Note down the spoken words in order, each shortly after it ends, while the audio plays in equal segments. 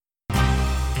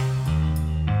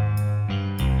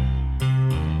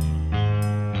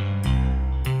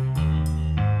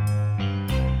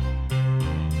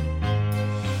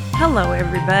Hello,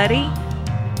 everybody,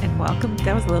 and welcome.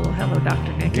 That was a little hello,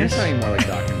 Dr. Nick. You're sounding more like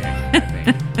Dr. Nick, I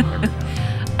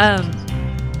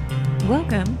think.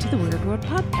 Welcome to the Weird World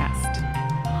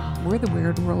Podcast. We're the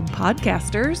Weird World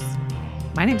Podcasters.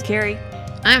 My name's Carrie.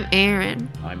 I'm Aaron.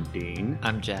 I'm Dean.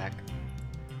 I'm Jack.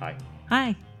 Hi.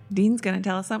 Hi. Dean's going to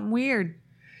tell us something weird,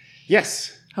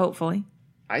 Yes, hopefully.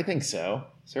 I think so.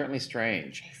 Certainly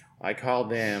strange. I call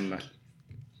them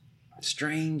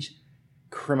strange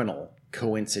criminal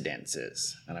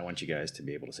coincidences. And I want you guys to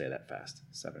be able to say that fast.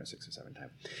 7 or 6 or 7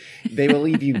 times. They will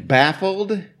leave you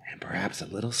baffled and perhaps a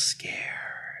little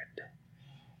scared.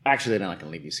 Actually, they're not going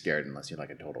to leave you scared unless you're like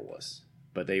a total wuss.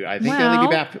 But I think they'll leave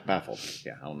you baffled.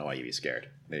 Yeah, I don't know why you'd be scared.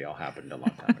 They all happened a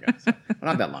long time ago. So. Well,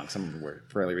 not that long. Some of them were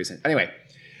fairly recent. Anyway,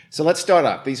 so let's start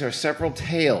off. These are several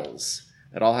tales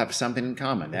that all have something in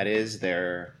common. That is,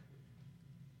 they're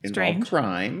involve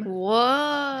crime.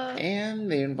 What?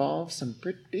 And they involve some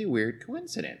pretty weird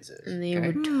coincidences. And they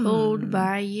were told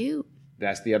by you.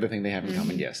 That's the other thing they have in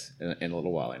common, yes, in a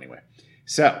little while anyway.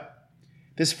 So,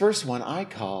 this first one I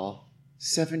call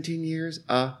 17 Years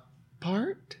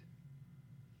Apart.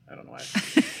 I don't know why.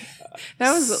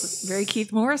 That was very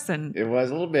Keith Morrison. It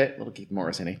was a little Keith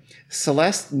Morrison-y.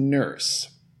 Celeste Nurse.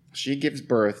 She gives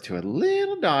birth to a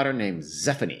little daughter named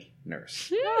Zephany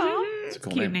Nurse. Oh, It's a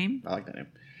cool cute name. I like that name.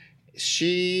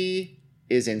 She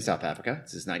is in South Africa.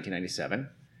 This is 1997.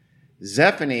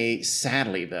 Zephany,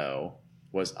 sadly, though,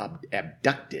 was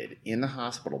abducted in the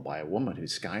hospital by a woman who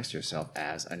disguised herself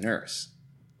as a nurse.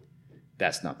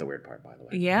 That's not the weird part, by the way.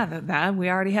 Yeah, that we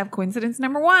already have coincidence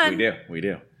number one. We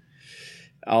do.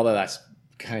 Although that's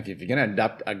kind of, if you're going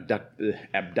to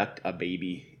abduct a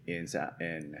baby in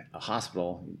a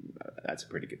hospital, that's a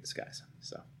pretty good disguise.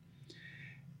 So,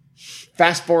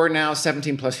 fast forward now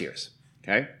 17 plus years.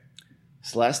 Okay,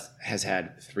 Celeste has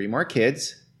had 3 more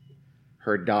kids.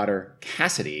 Her daughter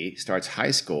Cassidy starts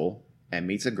high school and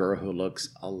meets a girl who looks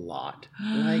a lot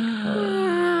like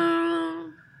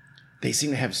her. They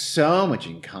seem to have so much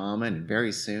in common, and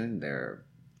very soon they're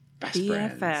best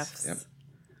BFFs. friends. Yep.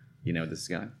 You know this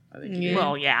guy? I think you do.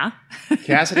 Well, yeah.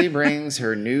 Cassidy brings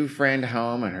her new friend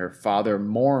home, and her father,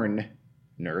 Morn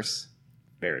Nurse,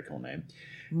 very cool name.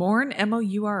 Morn,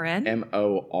 M-O-U-R-N?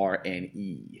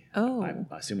 Morne. Oh. I'm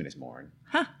assuming it's Morn.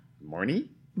 Huh. Morny?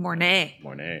 Mornay.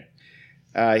 Mornay.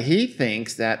 He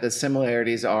thinks that the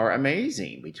similarities are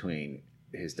amazing between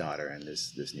his daughter and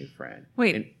this new friend.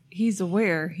 Wait, And, he's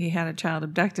aware he had a child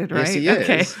abducted, right?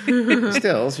 yes, he is. Okay.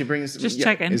 Still, she brings... Just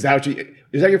checking. Is that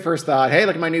your first thought? Hey,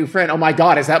 look at my new friend. Oh, my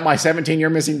God, is that my 17-year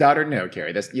missing daughter? No,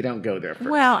 Carrie, you don't go there first.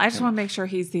 Well, I just want to make sure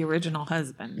he's the original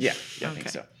husband. Yeah, I think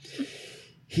so.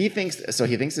 He thinks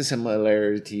the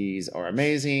similarities are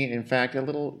amazing. In fact, a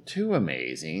little too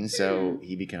amazing. So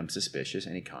he becomes suspicious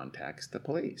and he contacts the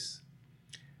police.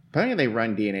 Apparently, they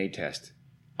run DNA test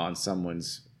on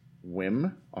someone's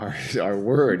whim or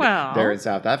word there in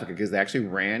South Africa, because they actually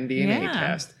ran DNA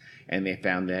test and they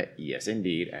found that, yes,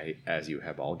 indeed, as you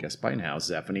have all guessed by now,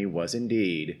 Zephany was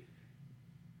indeed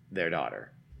their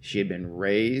daughter. She had been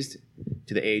raised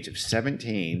to the age of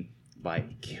 17 by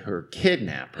her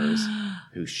kidnappers,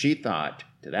 who she thought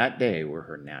to that day were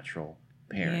her natural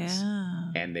parents.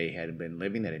 Yeah. And they had been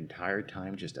living that entire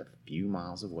time just a few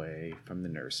miles away from the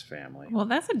Nurse family. Well,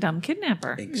 that's a dumb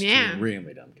kidnapper.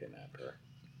 Extremely dumb kidnapper.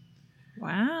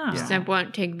 Wow. Yeah. Step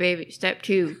 1, take baby. Step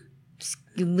 2,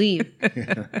 leave.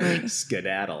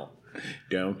 Skedaddle.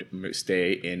 Don't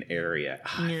stay in area.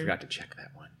 I forgot to check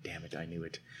that one. Damn it, I knew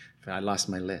it. I lost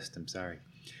my list. I'm sorry.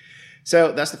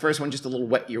 So that's the first one. Just a little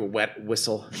wet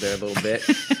whistle there a little bit.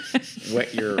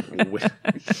 Wet your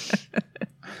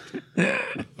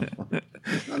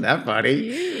Not that funny.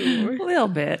 A little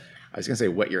bit. I was going to say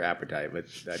wet your appetite, but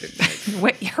that didn't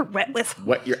Wet your wet whistle.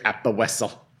 Wet your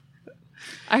whistle.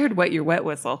 I heard wet your wet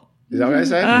whistle. Is that what I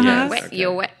said? Uh-huh. Yes. Wet, Okay.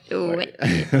 you're wet, you're wet.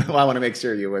 Well, I want to make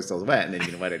sure your whistle's wet, and then you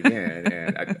can wet it again.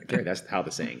 And Carrie, that's how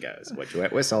the saying goes. Wet your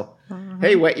wet whistle.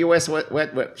 Hey, wet your whistle,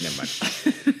 wet. Never mind.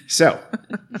 So,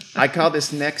 I call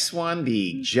this next one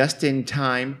the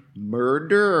just-in-time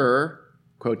murder,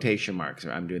 quotation marks.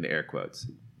 I'm doing the air quotes.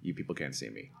 You people can't see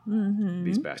me. Mm-hmm.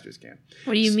 These bastards can.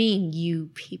 What do you mean, you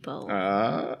people?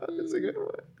 That's a good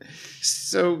one.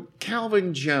 So,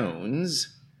 Calvin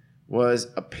Jones was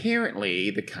apparently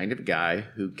the kind of guy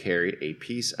who carried a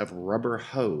piece of rubber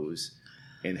hose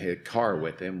in his car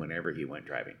with him whenever he went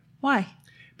driving. Why?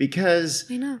 Because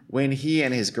I know. when he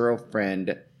and his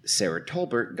girlfriend Sarah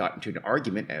Tolbert got into an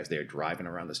argument as they were driving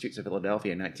around the streets of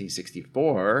Philadelphia in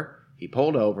 1964, he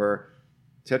pulled over,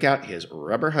 took out his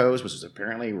rubber hose, which was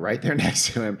apparently right there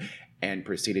next to him, and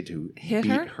proceeded to Hit beat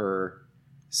her? her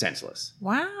senseless.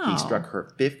 Wow. He struck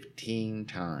her 15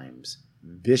 times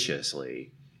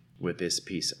viciously with this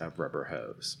piece of rubber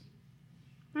hose.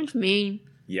 That's mean.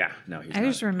 Yeah, no, he's I not.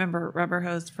 just remember rubber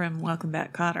hose from Welcome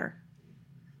Back, Kotter.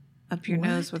 Up your What?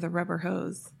 nose with a rubber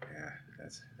hose. Yeah,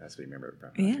 that's what you remember it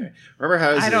from. Yeah. Okay. Rubber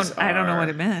hoses. I don't know what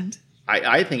it meant.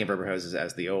 I think of rubber hoses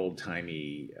as the old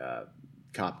timey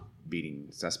cop beating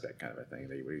suspect kind of a thing.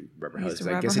 They would rubber Used hoses.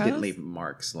 to I guess it rubber didn't hose? leave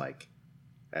marks like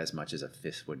as much as a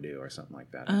fist would do or something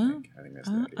like that. Oh. I think that's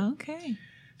the idea. Okay.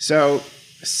 So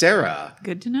Sarah,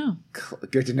 Good to know.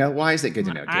 good to know. Why is it good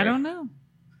to know? I Gary? don't know.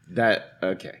 That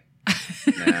okay.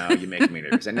 Now you make me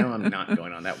nervous. I know I'm not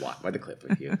going on that walk by the cliff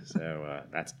with you, so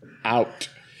that's out.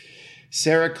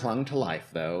 Sarah clung to life,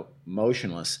 though,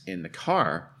 motionless in the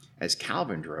car as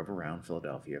Calvin drove around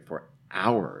Philadelphia for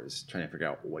hours trying to figure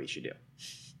out what he should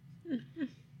do.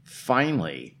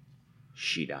 Finally,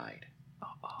 she died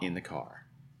in the car.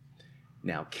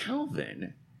 Now,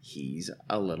 Calvin, he's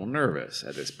a little nervous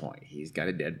at this point. He's got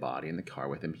a dead body in the car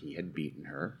with him. He had beaten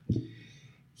her.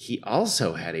 He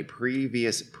also had a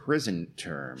previous prison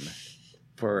term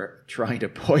for trying to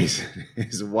poison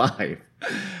his wife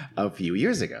a few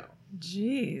years ago.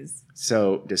 Jeez.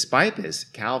 So, despite this,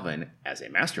 Calvin, as a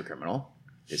master criminal,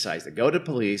 decides to go to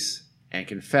police and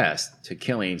confess to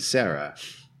killing Sarah.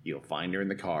 You'll find her in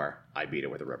the car. I beat her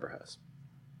with a rubber hose.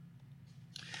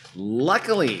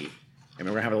 Luckily, and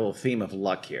we're going to have a little theme of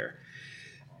luck here,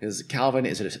 because Calvin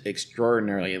is an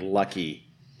extraordinarily lucky,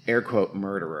 air quote,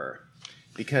 murderer,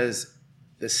 because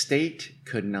the state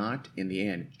could not, in the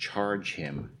end, charge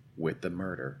him with the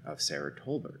murder of Sarah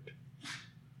Tolbert.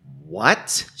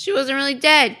 What? She wasn't really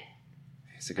dead.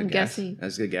 That's a good I'm guess. guessing.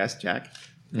 That's a good guess, Jack.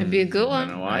 That'd be a good one.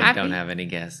 I don't know why. I'm I happy. don't have any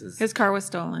guesses. His car was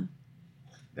stolen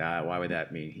Why would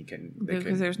that mean he can? They because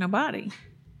couldn't- there's no body.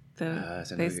 That's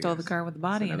They another good stole the guess. car with the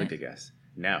That's body in another it. good guess.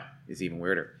 No, it's even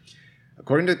weirder.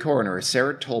 According to the coroner,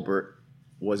 Sarah Tolbert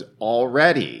was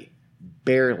already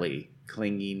barely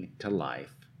clinging to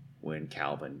life when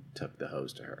Calvin took the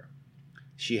hose to her.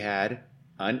 She had,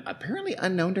 apparently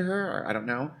unknown to her, or I don't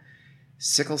know,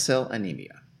 sickle cell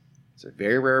anemia. It's a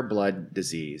very rare blood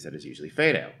disease that is usually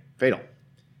fatal.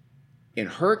 In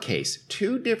her case,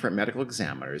 2 different medical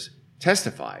examiners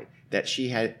testified that she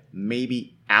had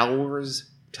maybe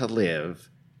hours to live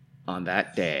on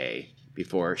that day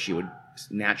before she would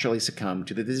naturally succumb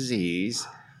to the disease.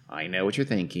 I know what you're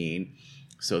thinking.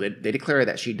 So they declare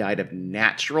that she died of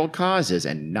natural causes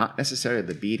and not necessarily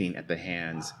the beating at the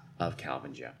hands of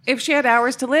Calvin Jones. If she had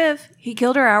hours to live, he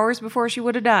killed her hours before she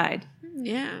would have died.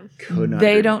 Yeah. Could not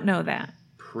They agree don't more. know that.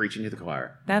 Preaching to the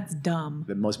choir. That's dumb.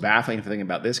 The most baffling thing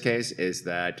about this case is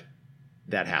that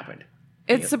happened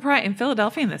It's surprising. In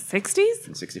Philadelphia in the 60s?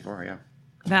 in 64, yeah.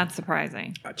 That's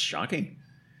surprising. That's shocking.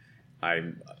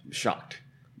 I'm shocked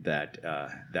that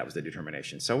that was the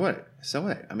determination. So what?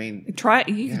 I mean, You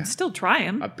Yeah. can still try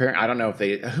him. apparently, I don't know if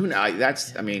they. Who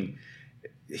knows? I mean,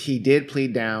 he did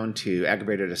plead down to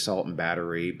aggravated assault and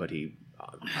battery, but he,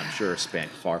 I'm sure, spent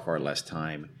far less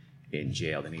time in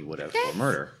jail than he would have for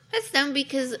murder. That's dumb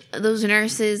because those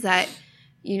nurses that,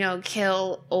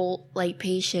 kill old,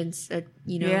 patients that,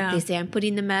 Yeah. they say, I'm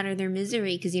putting them out of their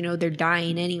misery because, they're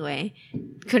dying anyway.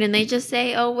 Couldn't they just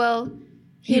say, oh, well,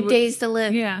 he had days to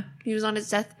live. Yeah. He was on his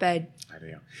deathbed. I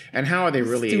don't know. And how are they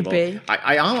really Stupid. able?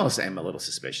 I almost am a little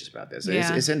suspicious about this.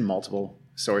 Yeah. It's in multiple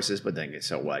sources, but then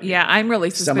so what? Yeah, I'm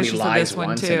really Somebody suspicious of lies this one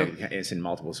once too. and it's in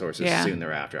multiple sources Yeah. soon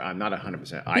thereafter. I'm not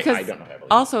 100%. I Because don't know heavily.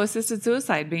 also assisted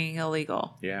suicide being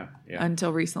illegal Yeah.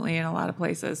 until recently in a lot of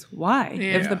places. Why?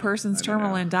 Yeah. If the I person's don't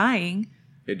terminal know. and dying,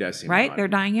 It does seem right? odd. They're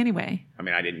dying anyway. I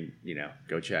mean, I didn't,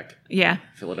 go check Yeah.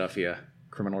 Philadelphia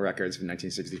criminal records from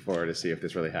 1964 to see if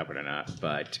this really happened or not,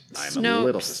 but I'm a Snopes.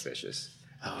 little suspicious.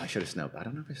 Oh, I should have Snoped. I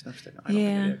don't know if I Snoped it. I don't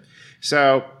Yeah. think I did.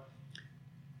 So,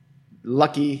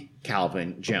 lucky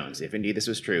Calvin Jones. If indeed this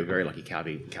was true, very lucky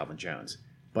Calvin Jones.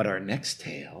 But our next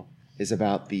tale is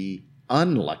about the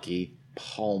unlucky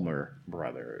Palmer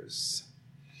brothers.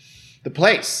 The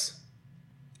place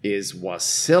is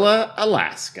Wasilla,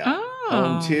 Alaska. Oh.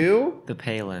 Home to The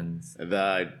Palins.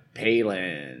 the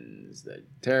Palins, the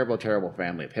terrible, terrible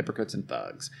family of hypocrites and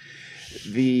thugs.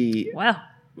 Well,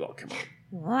 Well, come on.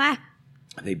 What?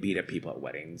 They beat up people at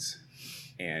weddings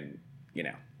and,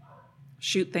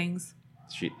 shoot things.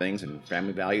 shoot things and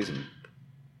family values and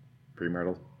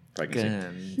premarital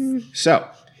pregnancy. Guns. So,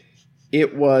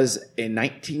 it was in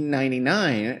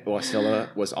 1999,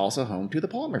 Wasilla was also home to the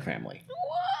Palmer family.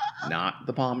 Not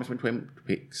the Palmers from Twin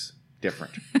Peaks.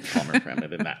 Different Palmer family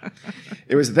than that.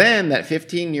 It was then that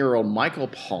 15-year-old Michael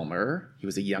Palmer, he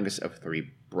was the youngest of 3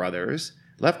 brothers,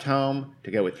 left home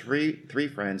to go with three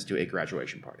friends to a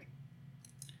graduation party.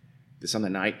 This on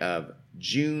the night of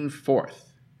June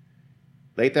 4th,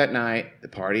 Late that night, the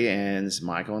party ends.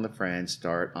 Michael and the friends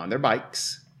start on their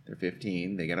bikes. They're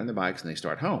 15. They get on their bikes and they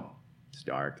start home. It's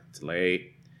dark. It's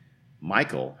late.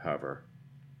 Michael, however,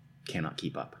 cannot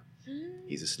keep up.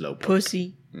 He's a slow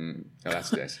Pussy. Oh, that's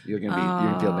this. You're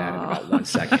gonna feel bad in about 1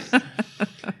 second.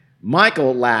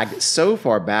 Michael lagged so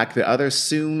far back that others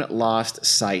soon lost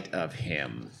sight of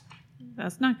him.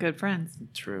 That's not good friends.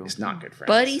 True. It's not good friends.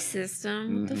 Buddy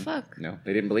system. What the fuck? No,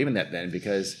 they didn't believe in that then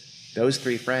because those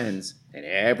 3 friends and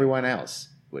everyone else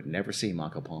would never see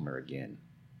Michael Palmer again.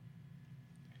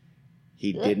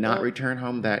 He did not return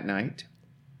home that night.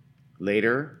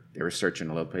 Later, they were searching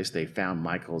a little place. They found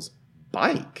Michael's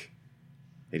bike.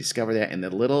 They discovered that in the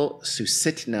little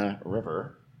Susitna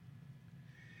River.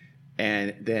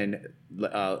 And then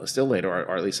still later,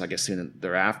 or at least I guess soon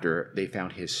thereafter, they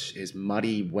found his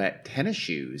muddy, wet tennis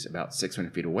shoes about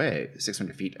 600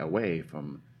 feet away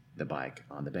from the bike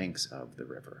on the banks of the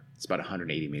river. It's about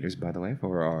 180 meters, by the way,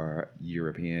 for our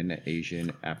European,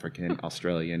 Asian, African,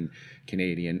 Australian,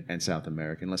 Canadian, and South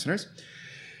American listeners.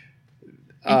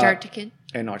 Antarctica.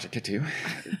 Antarctica, too.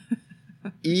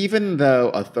 Even though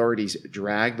authorities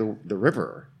dragged the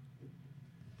river,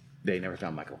 they never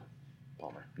found Michael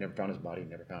Palmer. Never found his body,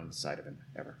 never found the sight of him,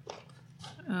 ever.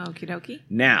 Okie dokie.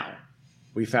 Now,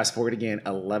 we fast forward again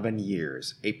 11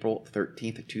 years, April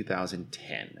 13th,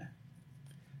 2010.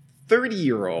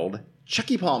 30-year-old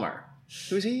Chucky Palmer.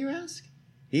 Who is he, you ask?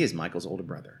 He is Michael's older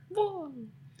brother. Whoa.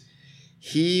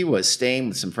 He was staying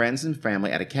with some friends and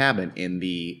family at a cabin in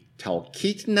the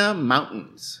Talkeetna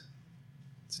Mountains.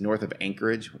 It's north of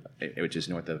Anchorage, which is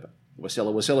north of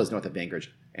Wasilla. Wasilla is north of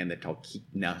Anchorage, and the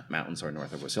Talkeetna Mountains are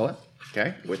north of Wasilla.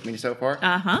 Okay, with me so far?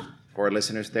 Uh-huh. For our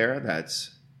listeners there,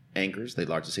 that's Anchorage, the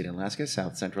largest city in Alaska,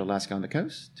 south central Alaska on the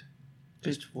coast.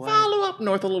 Just follow up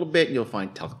north a little bit, and you'll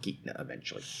find Talkeetna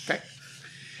eventually. Okay?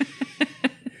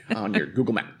 On your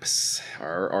Google Maps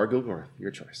or Google, or your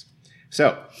choice.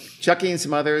 So, Chucky and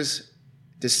some others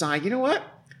decide, you know what?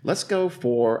 Let's go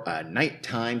for a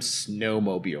nighttime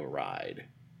snowmobile ride.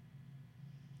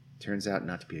 Turns out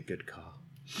not to be a good call.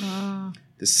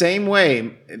 The same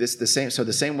way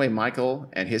Michael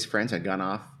and his friends had gone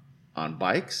off on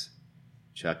bikes,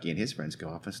 Chucky and his friends go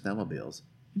off on snowmobiles.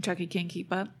 Chucky can't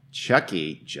keep up.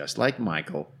 Chucky, just like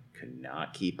Michael, could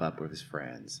not keep up with his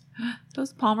friends.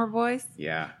 Those Palmer boys.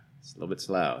 Yeah, it's a little bit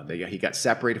slow. He got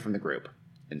separated from the group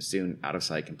and soon out of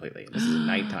sight completely. This is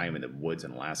nighttime in the woods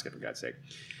in Alaska, for God's sake.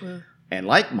 Well. And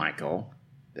like Michael,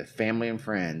 the family and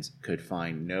friends could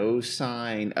find no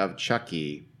sign of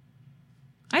Chucky.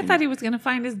 I thought he was going to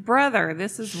find his brother.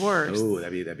 This is worse. Oh,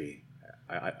 that'd be.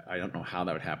 I don't know how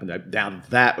that would happen. Now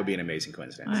that would be an amazing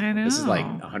coincidence. I know. This is like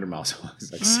 100 miles away. It's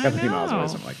like 70 miles away,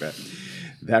 something like that.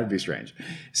 That would be strange.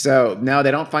 So now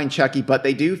they don't find Chucky, but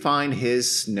they do find his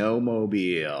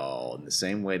snowmobile in the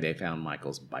same way they found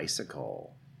Michael's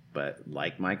bicycle. But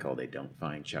like Michael, they don't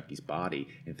find Chucky's body.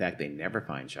 In fact, they never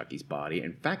find Chucky's body.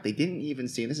 In fact, they didn't even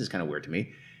see, and this is kind of weird to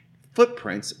me,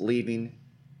 footprints leaving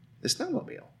the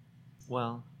snowmobile.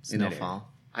 Well, In that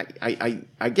snowfall.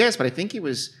 I guess, but I think he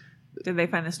was... Did they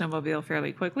find the snowmobile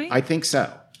fairly quickly? I think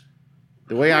so.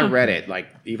 The way I read it, like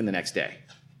even the next day,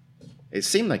 it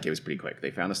seemed like it was pretty quick. They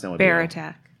found the snowmobile. Bear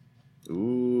attack.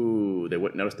 Ooh, they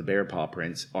wouldn't notice the bear paw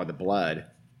prints or the blood.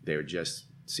 They would just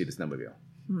see the snowmobile.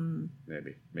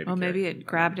 Maybe. Well, maybe it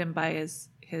grabbed him by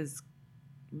his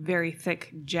very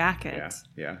thick jacket.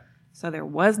 Yeah. So there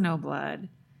was no blood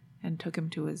and took him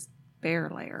to his bear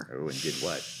lair. Oh, and did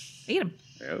what? Eat him.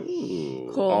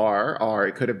 Oh. Cool. Or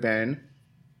it could have been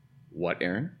what,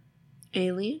 Aaron?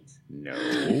 Aliens? No.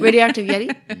 Radioactive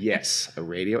Yeti? Yes, a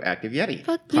radioactive Yeti.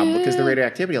 Fuck Probably because the yeah.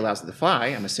 radioactivity allows it to fly,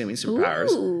 I'm assuming,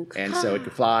 superpowers. Ooh, And so it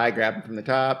could fly, grab him from the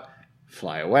top,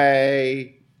 fly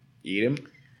away, eat him.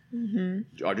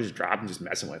 Mm-hmm. Or just drop him, just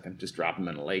messing with him. Just drop him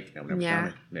in a lake. Never Yeah.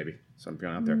 found it. Maybe. Something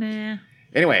going out there. Nah.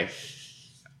 Anyway,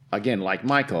 again, like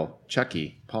Michael,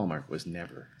 Chucky Palmer was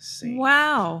never seen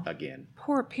Wow. again.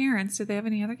 Poor parents. Did they have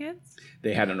any other kids?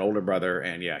 They had an older brother,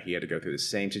 and yeah, he had to go through the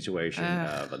same situation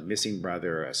of a missing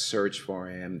brother, a search for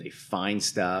him. They find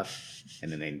stuff,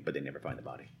 and then but they never find the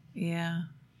body. Yeah.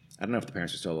 I don't know if the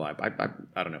parents are still alive. I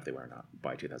don't know if they were or not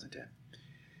by 2010.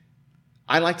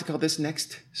 I like to call this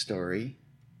next story,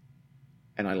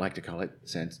 and I like to call it,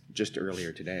 since just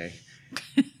earlier today,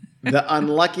 the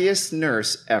unluckiest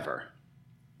nurse ever.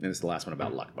 And it's the last one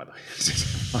about luck, by the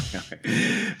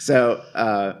way. So,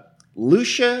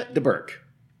 Lucia de Burke.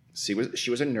 She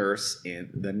was a nurse in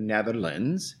the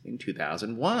Netherlands in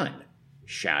 2001.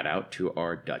 Shout out to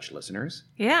our Dutch listeners.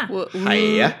 Yeah.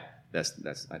 Hiya. That's.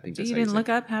 I think So that's you how you didn't say look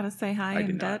up how to say hi I in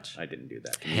did Dutch? not. I didn't do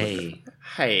that. Can you look it Hey. up?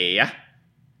 Hiya.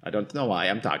 I don't know why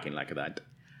I'm talking like that.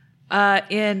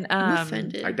 In I'm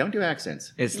offended. I don't do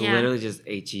accents. It's Yeah. literally just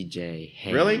H-E-J.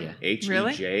 Hey. Really?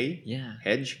 H-E-J? Yeah.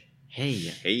 Hedge? Hey.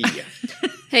 Hey. Hey, yeah,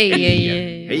 Hey. yeah,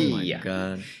 yeah. Hey. Oh my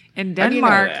god. in How do you know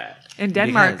Denmark, that?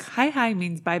 Because- hi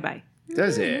means bye bye.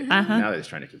 Does it? Uh-huh. Now they're just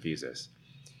trying to confuse us.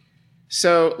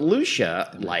 So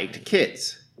Lucia liked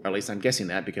kids. Or at least I'm guessing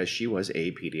that because she was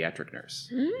a pediatric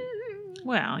nurse.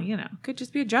 Well, could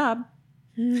just be a job.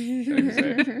 Could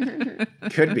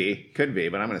be,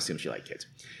 but I'm going to assume she liked kids.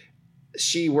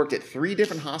 She worked at 3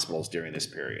 different hospitals during this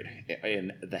period.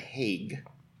 In The Hague,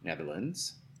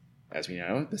 Netherlands. As we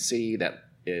know, the city that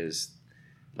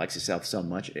likes itself so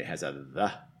much, it has a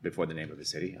 "the" before the name of the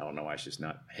city. I don't know why it's just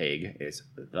not Hague. It's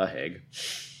The Hague.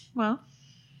 Well,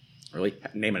 Really?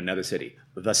 Name another city.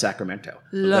 The Sacramento.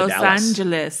 Los the Dallas.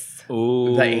 Angeles.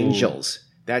 Ooh. The Angels.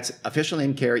 That's official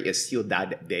name, Carrie, is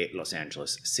Ciudad de Los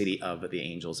Angeles, City of the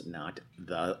Angels, not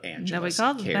the Angeles.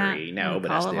 call it Carrie, that. no, We but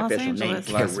call that's it the Los official name. Angeles.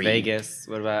 Las Carrie. Vegas.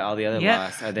 What about all the other Yep.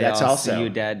 Las? Are they That's all also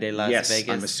Ciudad de Las yes, Vegas?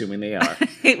 I'm assuming they are.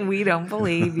 We don't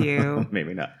believe you.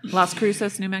 Maybe not. Las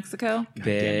Cruces, New Mexico. Damn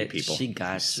you Bitch, people. she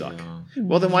got You suck. you.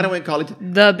 Well, then why don't we call it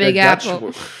The Big Dutch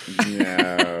Apple.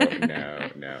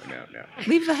 No.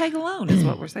 Leave the Hague alone is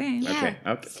what we're saying. Yeah.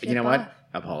 Okay. skip You know what? off.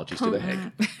 Apologies to the Hague.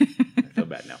 I feel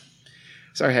bad now.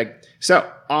 Sorry, Hague. So,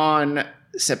 on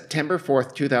September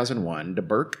 4th, 2001, de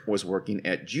Burke was working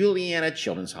at Juliana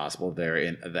Children's Hospital there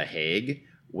in The Hague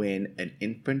when an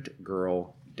infant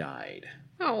girl died.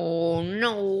 Oh,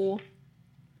 no.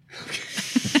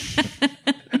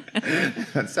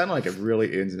 That sounded like a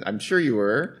really... I'm sure you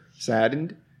were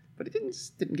saddened, but it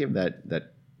didn't give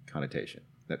that connotation,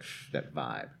 that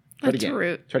vibe. Try it That's again.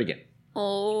 rude. Try it again.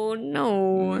 Oh,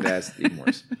 no. That's even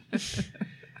worse.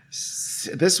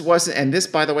 This wasn't, and this,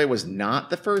 by the way, was not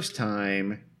the first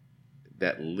time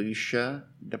that Lucia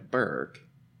de Burke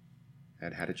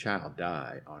had a child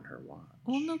die on her watch.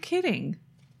 Well, no kidding.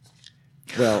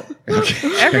 Well,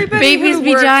 okay. Everybody Babies who be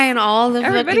works, dying all the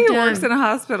everybody fucking who time. works in a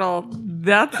hospital,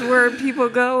 that's where people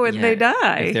go when Yeah, they If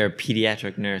die. they're a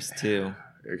pediatric nurse too.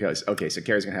 Okay, so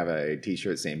Carrie's going to have a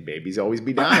t-shirt saying, babies always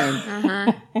be dying.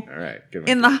 Uh-huh. All right, good one.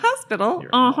 In the hospital.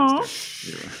 You're a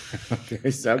monster.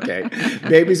 It's okay.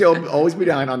 Babies will always be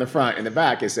dying on the front. In the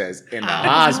back, it says, in the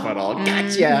hospital.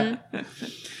 Gotcha.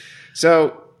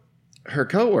 So her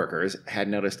coworkers had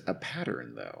noticed a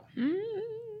pattern, though.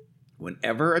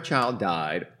 Whenever a child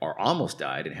died or almost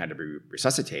died and had to be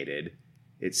resuscitated,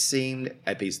 it seemed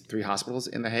at these 3 hospitals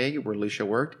in The Hague where Lucia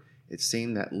worked, it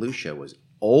seemed that Lucia was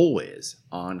always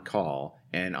on call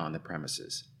and on the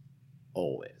premises.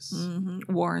 Always.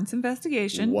 Warrants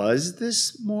investigation. Was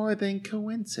this more than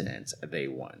coincidence? They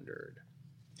wondered.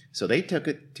 So they took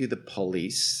it to the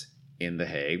police in The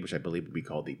Hague, which I believe would be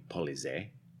called the Police. I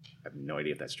have no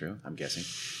idea if that's true. I'm guessing.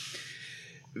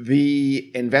 They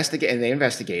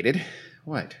investigated.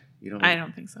 What? I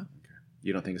don't think so.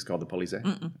 You don't think it's called the Police? Okay,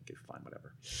 fine,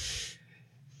 whatever.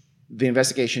 The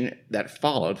investigation that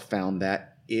followed found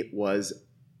that it was,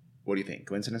 what do you think?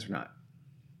 Coincidence or not?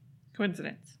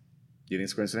 Coincidence. Do you think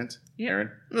it's coincidence? Yeah.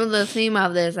 Aaron? Well, the theme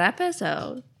of this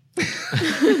episode.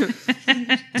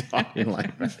 Talking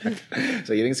like that.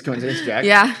 So you think it's coincidence, Jack?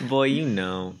 Yeah. Boy, you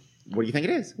know. What do you think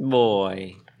it is?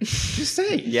 Boy. Just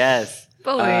say. Yes.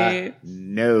 Boy.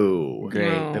 No.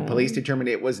 Great. No. The police determined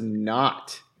it was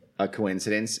not a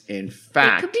coincidence. In It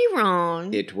fact, could be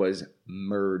wrong. it was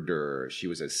murder. She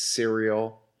was a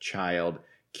serial child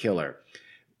killer.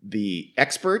 The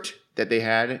expert that they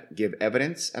had give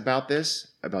evidence about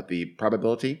this, about the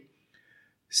probability,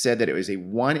 said that it was a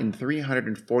 1 in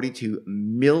 342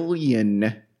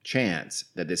 million chance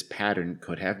that this pattern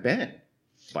could have been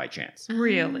by chance.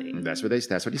 Really? That's what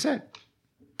he said.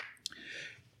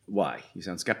 Why? You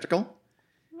sound skeptical?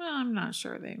 Well, I'm not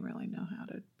sure they really know how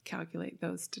to calculate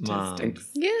those Mom. statistics.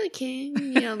 Yeah, the king.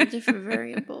 The different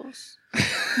variables.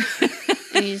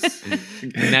 These-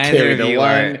 Neither Carry of the you one.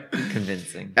 are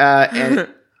convincing. And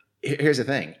here's the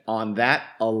thing. On that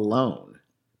alone,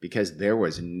 because there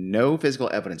was no physical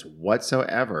evidence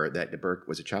whatsoever that de Burke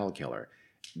was a child killer,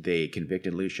 they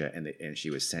convicted Lucia and she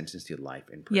was sentenced to life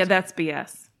in prison. Yeah, that's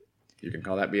BS. You can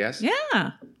call that BS?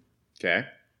 Yeah. Okay.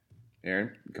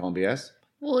 Aaron, you call him BS?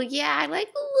 Well, yeah, I like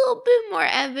a little bit more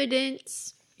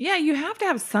evidence. Yeah, you have to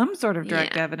have some sort of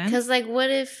direct evidence. Because, what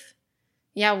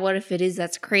if it is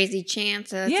that's crazy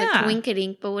chance? That's Yeah. a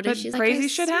twinkadink. But what But if she's crazy like, I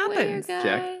shit swear, happens. guys.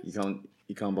 Jack,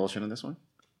 you calling bullshit on this one?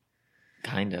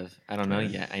 Kind of. I don't know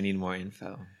yet. I need more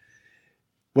info.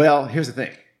 Well, here's the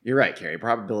thing. You're right, Carrie.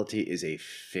 Probability is a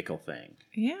fickle thing.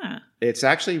 Yeah.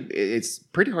 It's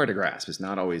pretty hard to grasp. It's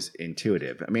not always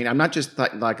intuitive. I mean, I'm not just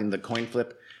like in the coin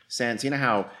flip sense. You know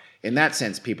how in that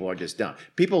sense, people are just dumb.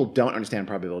 People don't understand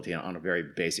probability on a very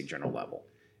basic general level.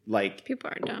 Like, People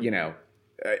are dumb. you know,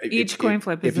 Each coin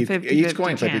flip is a 50-50 Each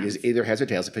coin flip chance. is either heads or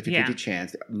tails, a 50-50 Yeah.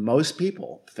 chance. Most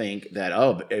people think that,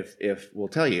 if we'll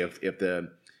tell you, if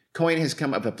the coin has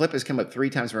come up, the flip has come up 3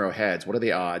 times in a row heads, what are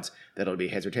the odds that it'll be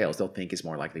heads or tails? They'll think it's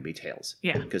more likely to be tails.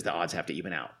 Yeah. Because the odds have to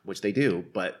even out, which they do,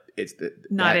 but it's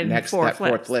Not in that 4 fourth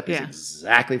flips. flip is Yeah.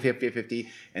 exactly 50-50,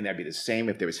 and that'd be the same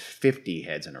if there was 50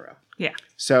 heads in a row. Yeah.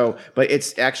 So, but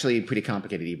it's actually pretty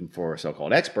complicated even for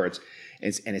so-called experts,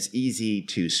 and it's easy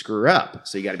to screw up.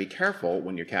 So you got to be careful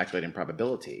when you're calculating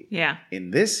probability. Yeah.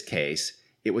 In this case,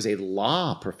 it was a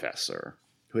law professor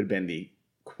who had been the,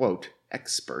 quote,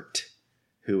 expert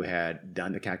who had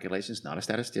done the calculations, not a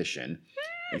statistician.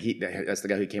 And that's the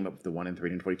guy who came up with the $1 in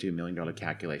 $342 million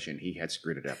calculation. He had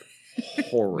screwed it up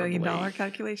horribly. $1 million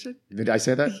calculation? Did I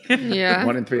say that? Yeah.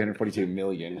 1 in 342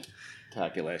 million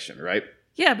calculation, right?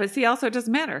 Yeah, but see, also it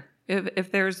doesn't matter.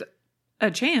 If there's a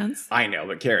chance, I know,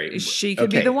 but Carrie, she could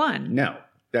be the one. No,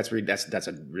 that's a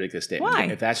ridiculous statement. Why?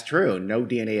 If that's true, no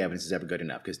DNA evidence is ever good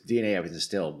enough because DNA evidence is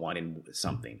still 1 in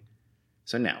something.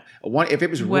 So no, if it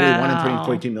was really Wow. 1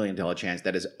 in $342 million chance,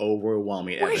 that is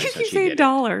overwhelming Why evidence did that you she say did it.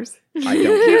 dollars? I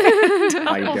don't.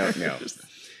 I don't know.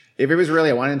 If it was really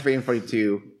a 1 in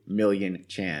 342 million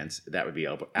chance, that would be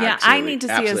Yeah, I need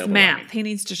to see his math. He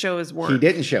needs to show his work. He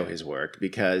didn't show his work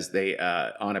because they,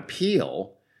 on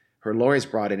appeal, her lawyers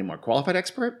brought in a more qualified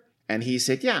expert, and he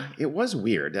said, yeah, it was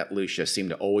weird that Lucia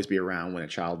seemed to always be around when a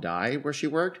child died where she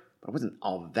worked, but it wasn't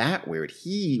all that weird.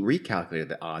 He recalculated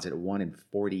the odds at 1 in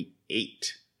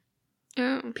 48,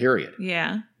 Oh. period.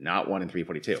 Yeah. Not 1 in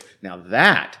 342. Now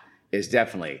that is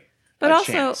definitely But a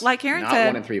also, chance, like Aaron not said-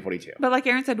 1 in 342. But like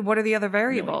Aaron said, what are the other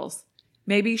variables?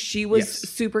 Maybe she was Yes.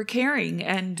 super caring,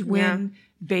 and when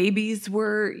babies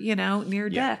were, near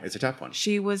Yeah, death, it's a tough one.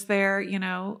 she was there,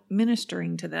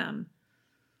 ministering to them.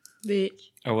 Bitch.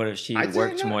 Or what if she I'd say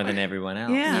worked no. more than everyone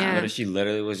else? Yeah. What if she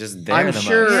literally was just there I'm the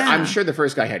sure. most? Yeah. I'm sure the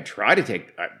first guy had tried to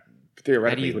take.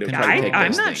 Theoretically, How do would you have tried to take I'm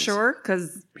those not things. sure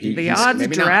because He- the he's- odds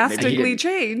maybe not. Maybe he drastically didn't.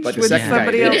 changed But the when second guy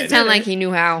somebody did else it. It didn't sound like he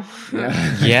knew how.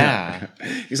 Yeah.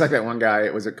 He's like that one guy.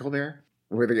 Was it Colbert?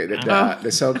 Where Oh.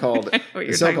 the so-called what the you're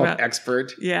talking so-called about.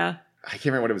 expert. Yeah. I can't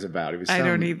remember what it was about. It was. I some,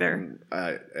 don't either.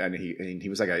 And he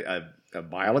was like a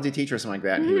biology teacher or something like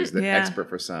that. And he was the Yeah. expert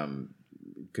for some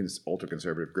ultra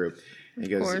conservative group. And he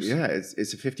goes, course. yeah,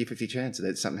 it's a 50-50 chance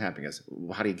that something happened. He goes,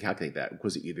 well, how do you calculate that?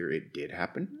 Because either it did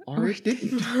happen or it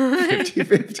didn't.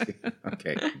 50-50.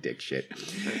 Okay, dick shit.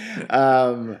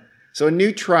 So a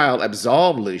new trial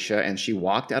absolved Lucia, and she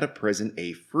walked out of prison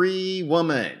a free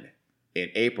woman in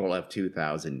April of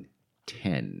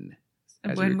 2010.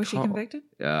 As When you was she recall. convicted?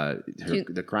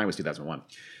 The crime was 2001.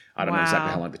 I don't know exactly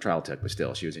Wow. how long the trial took, but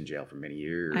still, she was in jail for many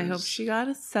years. I hope she got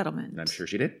a settlement. And I'm sure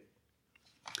she did.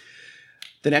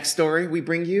 The next story we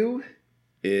bring you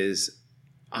is,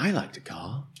 I like to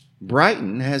call,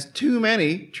 Brighton has too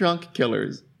many trunk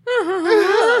killers.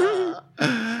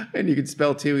 And you can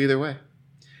spell two either way.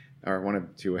 Or one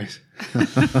of 2 ways.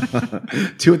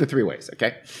 2 of the 3 ways,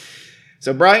 okay?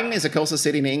 So Brighton is a coastal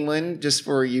city in England, just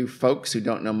for you folks who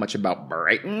don't know much about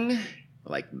Brighton,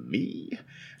 like me,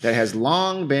 that has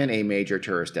long been a major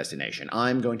tourist destination.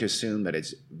 I'm going to assume that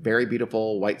it's very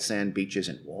beautiful white sand beaches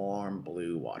and warm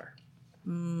blue water.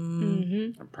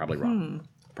 Mm-hmm. I'm probably wrong.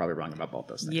 Probably wrong about both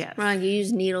those things. Yes. Well, you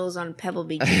use needles on pebble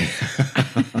beaches.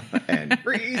 And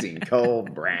freezing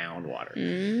cold brown water.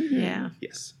 Mm-hmm. Yeah.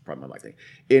 Yes, probably more likely.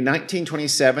 In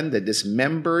 1927, the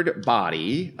dismembered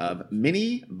body of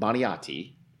Minnie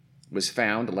Boniati was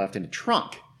found left in a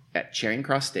trunk at Charing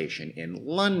Cross Station in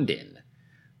London.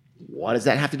 What does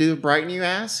that have to do with Brighton, you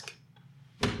ask?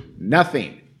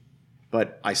 Nothing.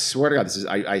 But I swear to God,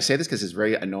 I say this because it's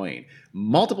very annoying.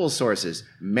 Multiple sources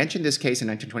mentioned this case in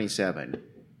 1927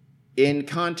 in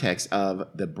context of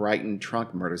the Brighton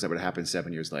trunk murders that would happen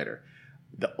 7 years later.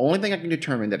 The only thing I can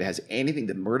determine that it has anything,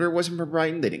 the murder wasn't from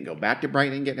Brighton. They didn't go back to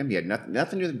Brighton and get him. He had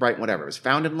nothing to do with Brighton, whatever. It was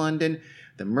found in London.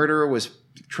 The murderer was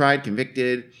tried,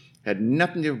 convicted, had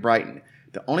nothing to do with Brighton.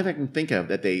 The only thing I can think of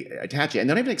that they attach it, and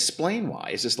they don't even explain why.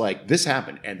 It's just like, this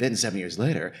happened, and then 7 years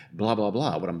later, blah, blah,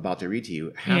 blah, what I'm about to read to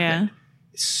you happened. Yeah.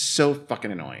 It's so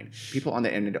fucking annoying. People on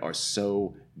the internet are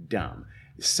so dumb.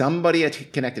 Somebody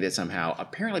connected it somehow,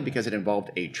 apparently because it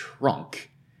involved a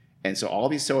trunk. And so all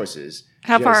these sources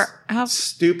How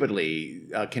stupidly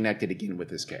connected again with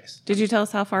this case. did you tell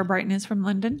us how far Brighton is from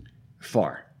London?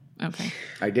 Far. Okay.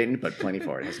 I didn't, but plenty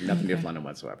far. It has nothing to do with London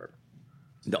whatsoever.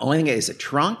 The only thing is a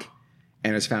trunk,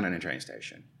 and it was found in a train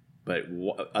station. But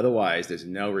otherwise, there's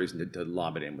no reason to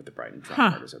lob it in with the Brighton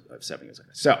trunk murders of 7 years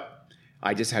later. So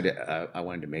I just had to, I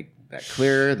wanted to make that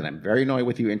clear that I'm very annoyed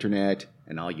with you, internet,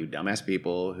 and all you dumbass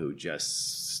people who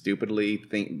just stupidly,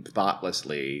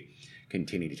 thoughtlessly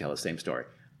continue to tell the same story.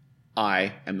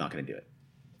 I am not going to do it.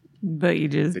 But you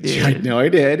just did. No, I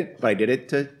did, but I did it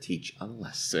to teach a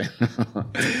lesson.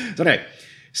 So anyway,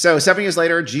 so 7 years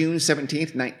later, June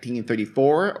 17th,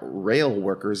 1934, rail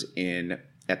workers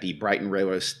at the Brighton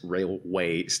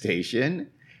Railway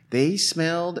Station, they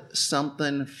smelled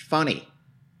something funny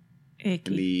in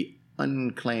Icky. the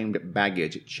unclaimed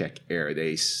baggage check area.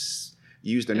 They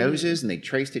used their noses and they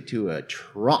traced it to a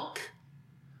trunk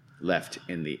left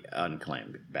in the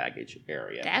unclaimed baggage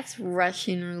area. That's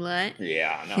Russian roulette.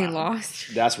 Yeah, no. He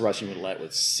lost. That's Russian roulette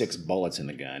with 6 bullets in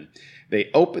the gun. They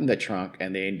opened the trunk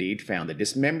and they indeed found the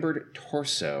dismembered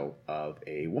torso of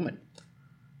a woman.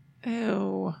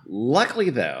 Ew.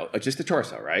 Luckily, though, just the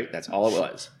torso, right? That's all it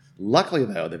was. Luckily,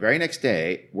 though, the very next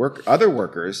day, other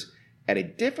workers at a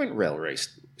different railway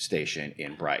station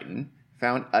in Brighton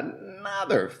found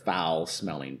another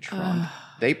foul-smelling trunk.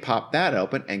 They popped that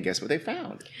open, and guess what they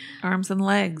found? Arms and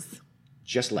legs.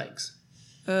 Just legs.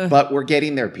 Ugh. But we're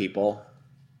getting there, people.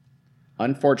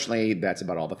 Unfortunately, that's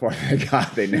about all the far they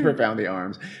got. They never found the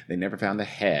arms. They never found the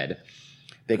head.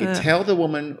 They could tell the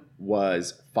woman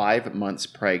was 5 months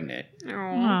pregnant,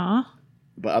 Aw.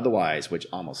 but otherwise, which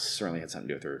almost certainly had something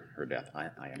to do with her death. I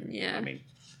mean,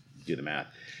 do the math.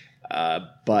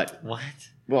 But, What?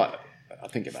 well, I'll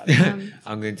think about it.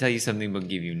 I'm going to tell you something, but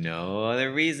give you no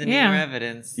other reason Yeah. or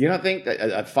evidence. You don't think that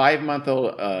a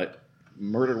 5-month-old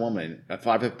murdered woman, a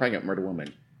 5-month pregnant murdered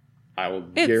woman, I will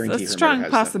guarantee It's her a strong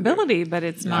murder has something to do. possibility, but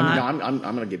it's not. I'm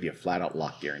going to give you a flat-out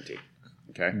lock guarantee.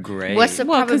 Okay? Great. What's the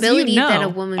Well, 'cause probability you know. that a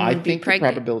woman I would be think the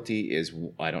pregnant? probability is,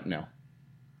 I don't know.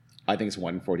 I think it's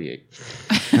 1 in 48.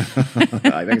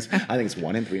 I think it's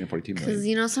 1 in 342 Because, million.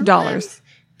 you know, sometimes Dollars.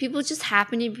 people just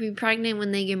happen to be pregnant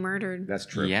when they get murdered. That's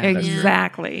true. Yeah. That's true.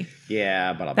 Exactly.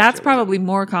 Yeah, but I'll bet That's you- probably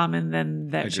more common than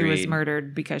that she was Agreed.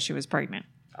 murdered because she was pregnant.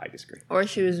 I disagree. Or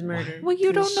she was murdered. Well,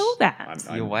 you don't know that.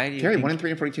 Yeah, why do you Carrie, think- 1 in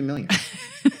 342 million.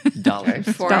 dollars?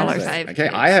 Four Dollars. out of five Okay,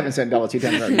 kids. I haven't said dollar 2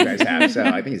 times as you guys have, so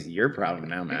I think it's your problem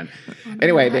now, man.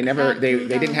 Anyway, they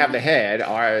didn't have the head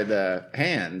or the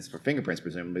hands for fingerprints,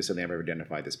 presumably, so they never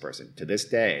identified this person. To this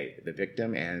day, the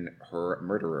victim and her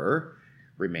murderer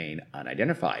remain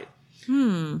unidentified.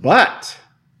 But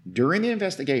during the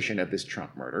investigation of this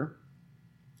trunk murder,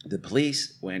 the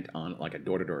police went on like a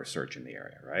door-to-door search in the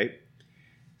area, right?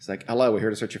 It's like, hello, we're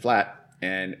here to search your flat.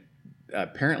 And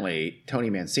apparently, Tony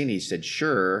Mancini said,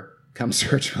 sure, come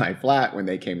search my flat when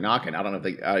they came knocking. I don't know if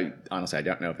they, honestly, I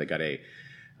don't know if they got a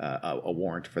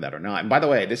warrant for that or not. And by the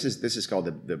way, this is called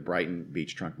the Brighton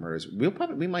Beach Trunk Murders.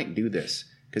 We might do this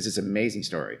because it's an amazing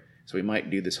story. So we might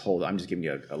do this whole, I'm just giving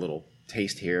you a little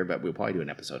taste here, but we'll probably do an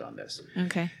episode on this.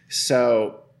 Okay.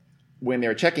 So when they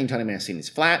were checking Tony Mancini's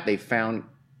flat, they found,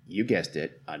 you guessed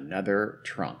it, another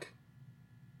trunk.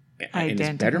 In his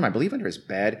Identical. bedroom, I believe under his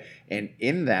bed. And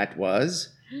in that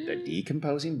was the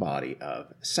decomposing body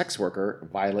of sex worker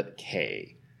Violet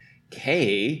Kay.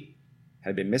 Kay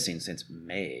had been missing since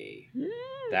May.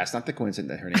 That's not the coincidence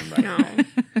that her name right.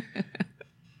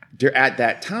 No. At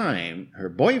that time, her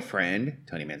boyfriend,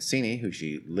 Tony Mancini, who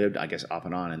she lived, I guess, off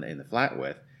and on in the flat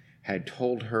with, had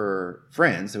told her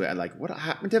friends, like, what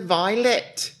happened to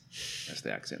Violet? That's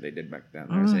the accent they did back down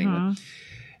there in England.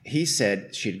 He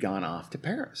said she'd gone off to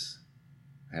Paris.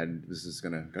 Was just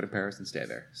going to go to Paris and stay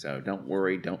there. So don't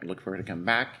worry. Don't look for her to come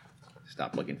back.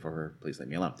 Stop looking for her. Please leave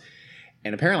me alone.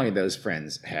 And apparently those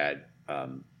friends had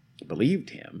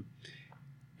believed him.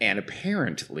 And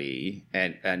apparently,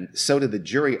 and so did the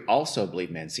jury also believe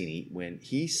Mancini when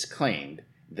he claimed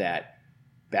that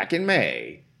back in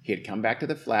May, he had come back to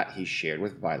the flat he shared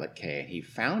with Violet Kay, and he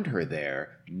found her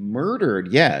there, murdered,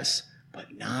 yes,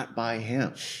 but not by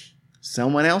him.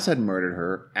 Someone else had murdered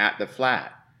her at the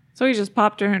flat. So he just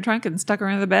popped her in her trunk and stuck her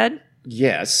in the bed?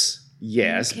 Yes,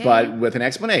 Okay. but with an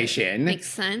explanation. Makes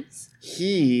sense.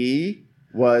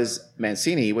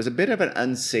 Mancini was a bit of an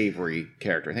unsavory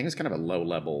character. I think it's kind of a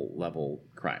level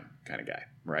crime kind of guy,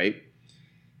 right?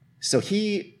 So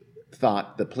he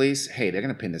thought the police, hey, they're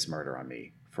going to pin this murder on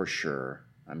me for sure.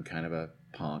 I'm kind of a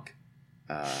punk.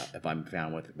 If I'm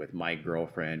found with my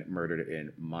girlfriend murdered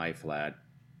in my flat,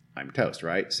 I'm toast,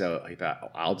 right? So he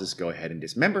thought, I'll just go ahead and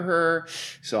dismember her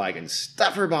so I can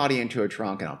stuff her body into a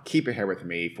trunk and I'll keep her here with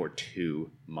me for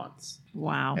 2 months.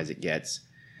 Wow. As it gets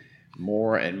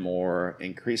more and more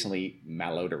increasingly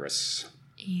malodorous.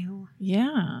 Ew.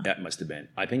 Yeah. That must have been.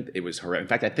 I think it was horrific. In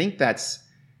fact, I think that's.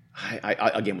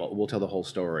 Again, we'll tell the whole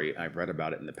story. I've read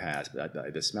about it in the past, but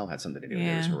the smell had something to do with it.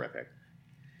 It was Yeah. horrific.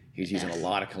 He was using a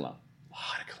lot of cologne.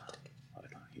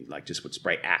 He just would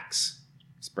spray Axe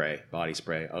body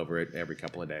spray over it every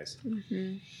couple of days.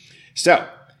 Mm-hmm. So,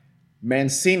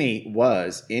 Mancini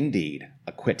was indeed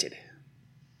acquitted.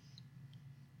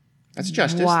 That's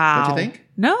justice, Wow. don't you think?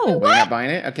 No. Well, you're not buying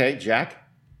it? Okay, Jack.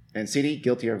 Mancini,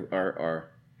 guilty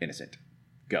or innocent?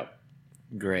 Go.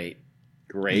 Great.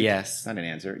 Great. Yes. Not an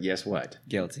answer. Yes, what?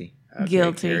 Guilty. Okay,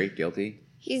 Guilty. Carrie, guilty.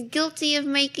 He's guilty of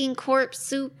making corpse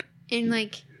soup in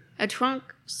like a trunk.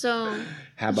 So,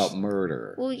 How about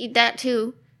murder? well, that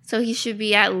too. So he should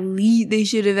be at least. They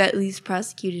should have at least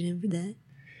prosecuted him for that.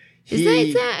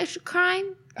 Is that a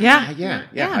crime? Yeah. Yeah.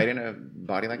 Yeah. Hiding a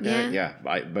body like that? Yeah.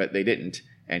 But they didn't.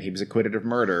 And he was acquitted of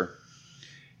murder.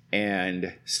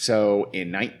 And so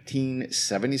in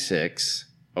 1976,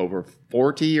 over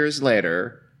 40 years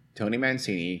later, Tony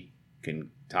Mancini can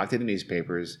talk to the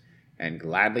newspapers and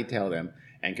gladly tell them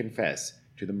and confess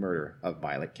to the murder of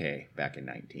Violet Kay back in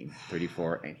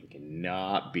 1934. And he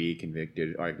cannot be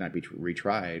convicted or not be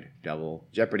retried. Double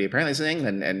jeopardy. Apparently it's in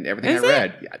England. And everything Is I it?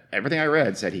 read, everything I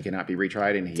read said he cannot be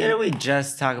retried. And he Didn't we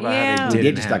just talk about Yeah. how we they did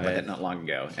didn't just talk have about it? that not long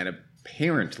ago, and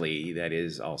apparently that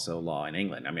is also law in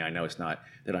England. I mean, I know it's not;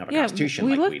 they don't have a Yeah, constitution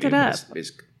we like we looked do. it But up.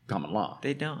 it's common law.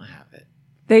 They don't have it.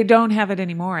 They don't have it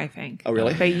anymore, I think. Oh,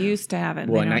 really? They used to have it.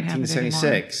 Well, in they don't have it anymore.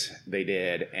 1976, they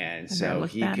did, and better so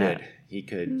look he that could up. he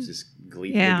could just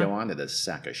gleefully Yeah. go on to this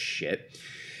sack of shit.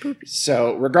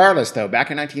 So, regardless, though, back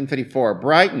in 1934,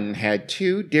 Brighton had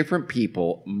two different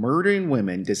people murdering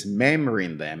women,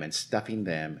 dismembering them, and stuffing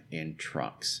them in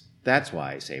trunks. That's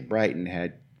why I say Brighton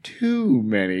had too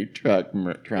many trunk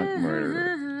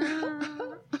murderers.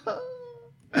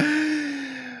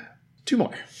 Two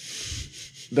more.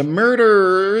 The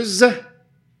murders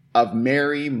of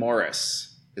Mary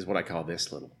Morris is what I call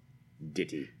this little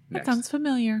ditty. That Next. sounds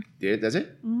familiar. Does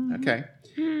it? Mhm. Okay.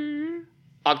 Hmm.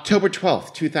 October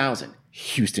 12th, 2000,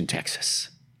 Houston, Texas.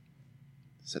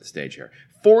 Set the stage here.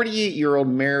 48-year-old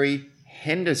Mary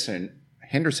Henderson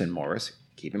Morris,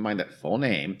 keep in mind that full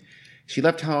name, she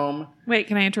left home. Wait,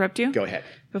 can I interrupt you? Go ahead.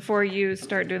 Before you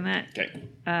start doing that. Okay.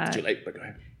 It's too late, but go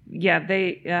ahead. Yeah,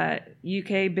 they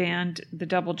UK banned the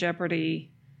double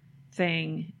jeopardy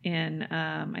thing in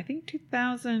I think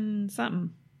 2000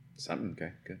 something Something.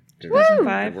 Okay, good. Good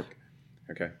 2005 work.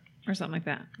 Okay. or something like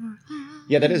that.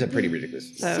 Yeah, that is a pretty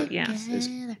ridiculous. So yeah, It's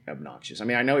obnoxious. I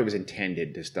mean, I know it was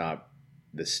intended to stop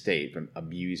the state from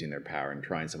abusing their power and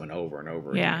trying someone over and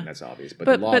over Yeah. again. That's obvious. But,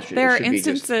 but the law but should, there it are should be just-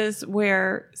 instances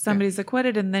where somebody's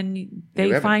acquitted and then they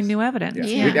New find evidence. new evidence.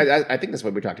 Yeah. Yeah. I think that's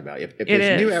what we talked about. If It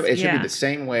there's new is, evidence, it should yeah. be the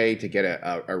same way to get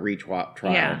a retrial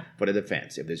Yeah. for the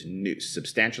defense. If there's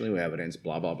substantial new evidence,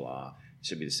 blah, blah, blah, it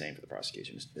should be the same for the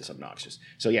prosecution. It's obnoxious.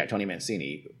 So, yeah, Tony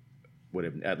Mancini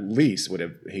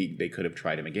they could have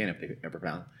tried him again if they ever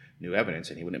found new evidence,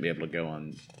 and he wouldn't be able to go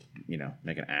on,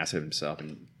 make an ass of himself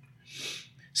and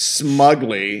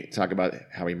smugly talk about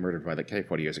how he murdered Violet Kay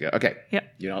 40 years ago. Okay.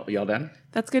 Yep. You all done?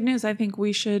 That's good news. I think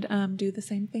we should do the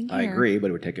same thing here. I agree, but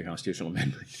it would take a constitutional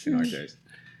amendment in our case.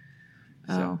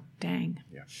 Oh, dang.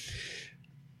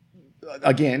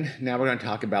 Again, now we're going to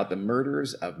talk about the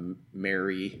murders of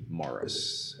Mary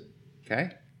Morris.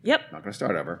 Okay? Yep. Not going to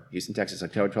start over. Houston, Texas,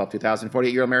 October 12, 2000.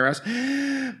 48-year-old Mary Morris.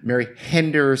 Mary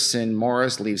Henderson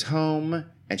Morris leaves home,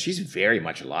 and she's very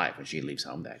much alive when she leaves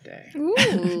home that day.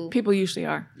 Ooh. People usually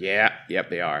are. Yep,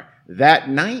 they are. That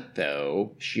night,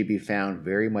 though, she'd be found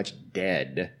very much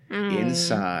dead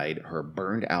inside her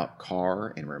burned-out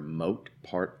car in a remote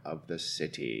part of the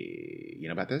city. You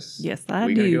know about this? Yes, I Are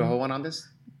we going to do. do a whole one on this?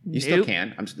 You still Nope.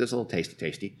 can. There's a little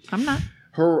tasty. I'm not.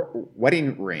 Her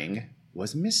wedding ring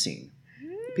was missing.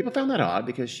 People found that odd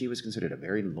because she was considered a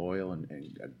very loyal and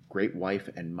a great wife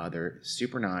and mother,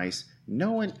 super nice.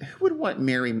 No one who would want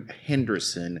Mary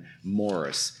Henderson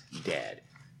Morris dead.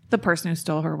 The person who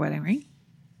stole her wedding ring.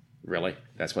 Really?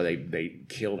 That's why they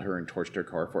killed her and torched her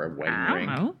car for a wedding I ring?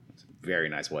 don't know. It's a very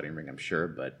nice wedding ring, I'm sure,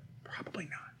 but probably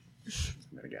not.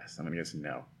 I'm going to guess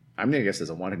no. I'm going to guess there's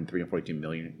a 1 in 342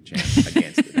 million chance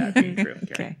against that being true.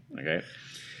 Okay.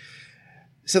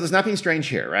 So there's nothing strange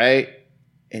here, right?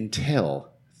 Until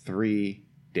 3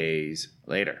 days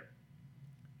later.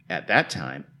 At that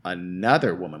time,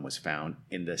 another woman was found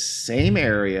in the same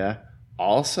area,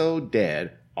 also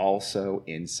dead, also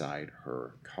inside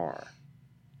her car.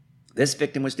 This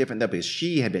victim was different, though, because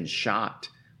she had been shot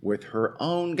with her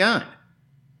own gun.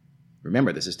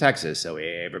 Remember, this is Texas, so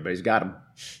everybody's got them.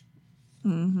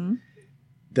 Mm-hmm.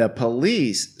 The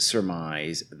police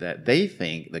surmise that they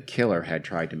think the killer had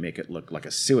tried to make it look like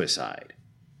a suicide.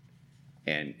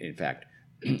 And, in fact,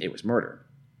 it was murder.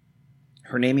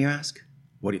 Her name, you ask?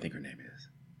 What do you think her name is?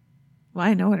 Well,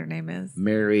 I know what her name is.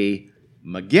 Mary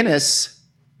McGinnis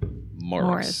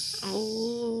Morris.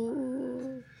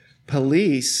 Oh.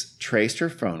 Police traced her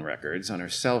phone records on her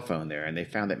cell phone there, and they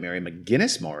found that Mary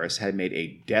McGinnis Morris had made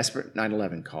a desperate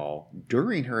 911 call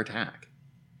during her attack.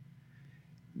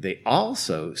 They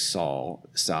also saw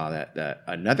that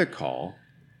another call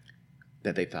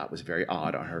that they thought was very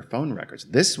odd on her phone records.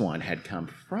 This one had come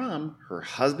from her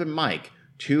husband Mike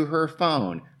to her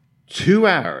phone 2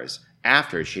 hours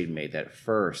after she'd made that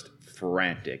first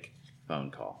frantic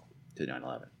phone call to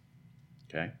 911.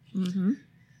 Okay? Mm-hmm.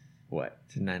 What?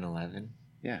 To 9/11.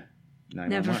 Yeah. 911.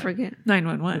 Never forget. Who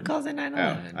 911. calls it Oh,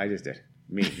 9/11? I just did.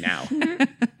 Me now.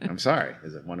 I'm sorry.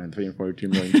 Is it 1 in 342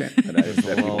 million chance that There's a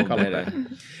that people little call it bit that?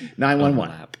 of 911.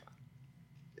 overlap.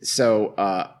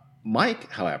 So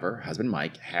Mike, however, husband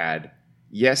Mike,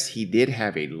 he did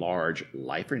have a large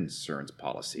life insurance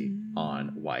policy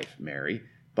on wife Mary,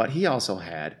 but he also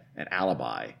had an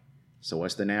alibi. So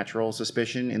what's the natural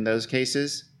suspicion in those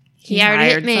cases? He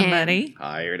hired a hitman. somebody.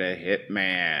 Hired a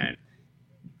hitman.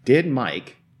 Did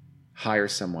Mike hire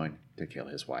someone to kill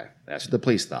his wife? That's what the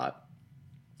police thought.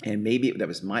 And maybe that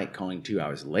was Mike calling 2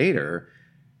 hours later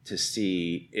to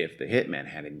see if the hitman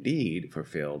had indeed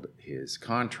fulfilled his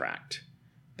contract.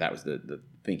 That was the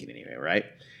thinking anyway, right?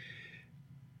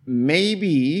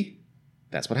 Maybe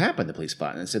that's what happened, the police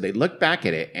thought. And so they looked back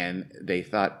at it and they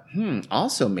thought,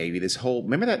 also maybe this whole,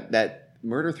 remember that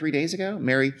murder 3 days ago?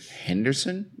 Mary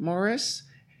Henderson Morris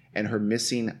and her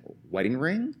missing wedding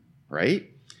ring, right?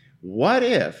 What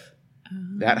if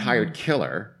that hired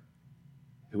killer,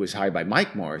 who was hired by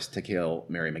Mike Morris to kill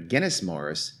Mary McGinnis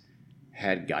Morris,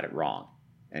 had got it wrong?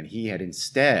 And he had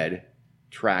instead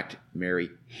tracked Mary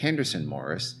Henderson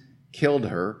Morris, killed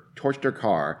her, torched her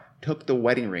car, took the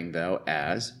wedding ring, though,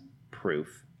 as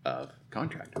proof of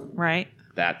contract. Right.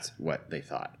 That's what they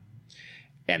thought.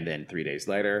 And then 3 days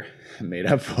later, made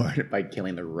up for it by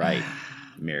killing the right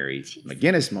Mary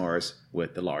McGinnis Morris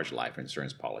with the large life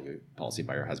insurance policy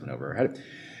by her husband over her head.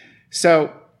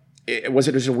 So was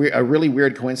it just a really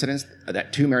weird coincidence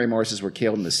that two Mary Morrises were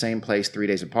killed in the same place 3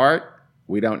 days apart?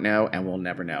 We don't know, and we'll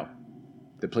never know.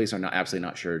 The police are absolutely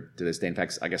not sure to this day. In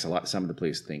fact, I guess some of the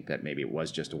police think that maybe it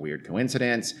was just a weird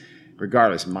coincidence.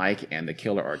 Regardless, Mike and the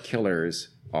killer or killers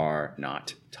are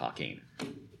not talking.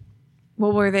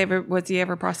 Well, was he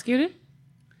ever prosecuted?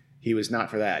 He was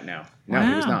not for that. No, he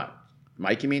was Wow. not.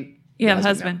 Mike, you mean? Yeah, the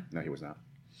husband. No, he was not.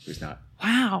 He was not.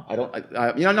 Wow. I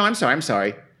don't. No, I'm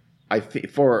sorry. I think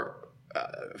for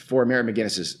Mary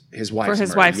McGinnis's his wife's For his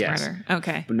murder, wife's yes. murder.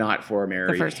 Okay. But not for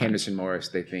Mary first one. Henderson Morris.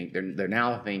 They think they're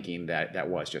now thinking that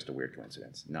was just a weird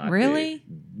coincidence. Not Really?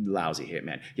 the lousy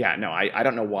hitman. Yeah, no, I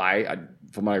don't know why.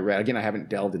 From what I read, again, I haven't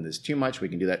delved in this too much. We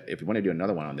can do that if we want to do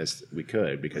another one on this. We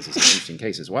could, because it's an interesting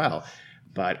case as well.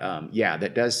 But yeah,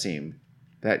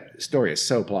 that story is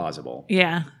so plausible,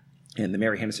 Yeah. and the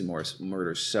Mary Henderson Morris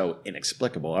murder is so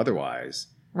inexplicable otherwise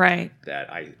Right. that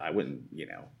I wouldn't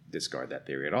discard that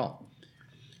theory at all.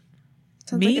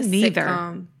 Sounds Me like a neither.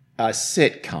 Sitcom. A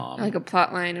sitcom. Like a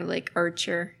plot line of like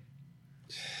Archer.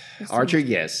 Archer,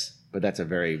 yes, but that's a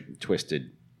very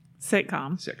twisted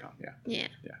Sitcom. sitcom. Yeah, Yeah.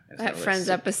 yeah. That Friends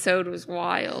episode was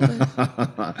wild.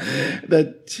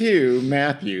 The two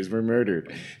Matthews were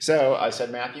murdered. So I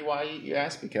said Matthew, why you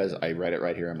asked? Because I read it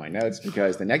right here in my notes.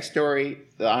 Because the next story,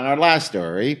 on our last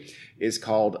story, is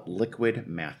called Liquid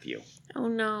Matthew. Oh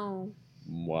no.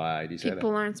 Why do you say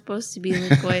People aren't supposed to be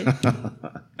liquid.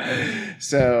 that?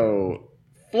 So,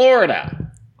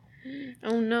 Florida.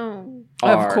 Oh no.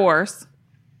 Of course.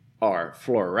 Or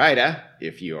Florida,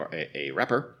 if you are a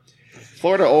rapper.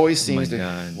 Florida always Oh my seems to.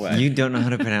 God. What? You don't know how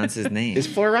to pronounce his name. It's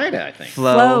Florida, I think.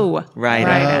 Flo Rida.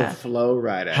 Rida. Oh,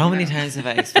 Florida. How many times have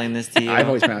I explained this to you? I've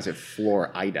always pronounced it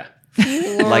Florida.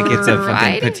 Like it's a fucking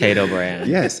Florida? potato brand.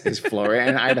 Yes, it's Florida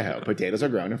and Idaho. Potatoes are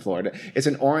grown in Florida. It's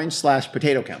an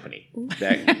orange/potato company.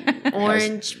 That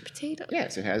Orange potato.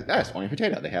 Yes, it has. That's orange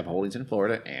potato. They have holdings in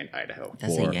Florida and Idaho.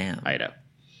 That's for a yam. Idaho.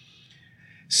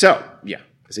 So yeah,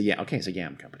 it's a yam. Okay, it's a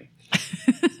yam company.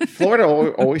 Florida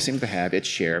always seems to have its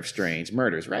share of strange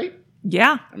murders, right?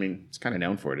 Yeah. I mean, it's kind of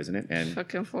known for it, isn't it? And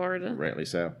Fucking Florida. rightly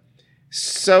so.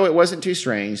 So it wasn't too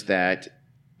strange that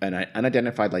an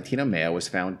unidentified Latino male was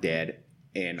found dead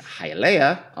in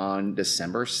Hialeah on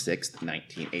December 6th,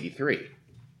 1983.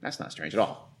 That's not strange at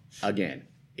all. Again,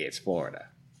 it's Florida.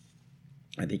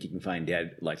 I think you can find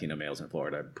dead Latino males in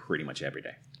Florida pretty much every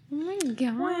day. Oh my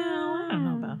god. Well, I don't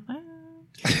know about that.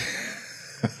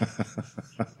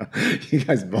 You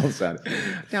guys both sound.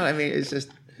 No, I mean, it's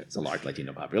a large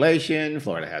Latino population.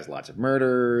 Florida has lots of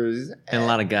murders. And a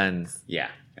lot of guns. Yeah,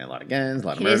 and a lot of guns, a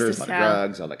lot of It is murders, a the lot South. of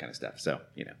drugs, all that kind of stuff. So,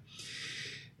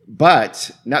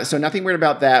 But, so nothing weird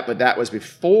about that, but that was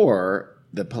before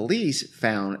the police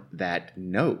found that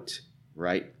note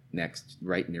right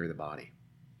near the body.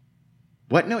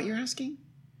 What note, you're asking?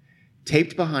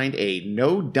 Taped behind a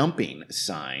no dumping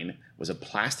sign was a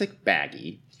plastic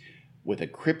baggie with a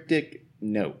cryptic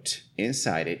note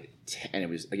inside it. And it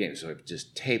was, again, so it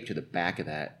just taped to the back of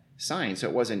that sign. So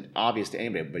it wasn't obvious to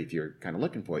anybody, but if you're kind of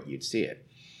looking for it, you'd see it.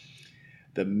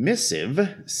 The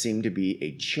missive seemed to be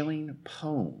a chilling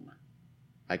poem.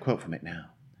 I quote from it now.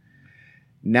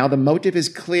 Now the motive is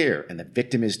clear and the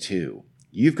victim is too.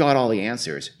 You've got all the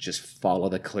answers. Just follow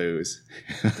the clues.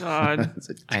 God.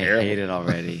 I hate it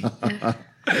already.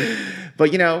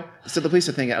 But, you know, so the police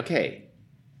are thinking, okay,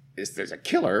 there's a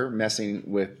killer messing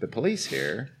with the police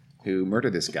here who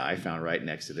murdered this guy found right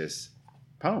next to this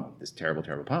poem, this terrible,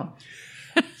 terrible poem.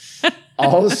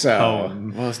 Also,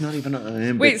 well, it's not even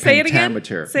an Wait, say it again.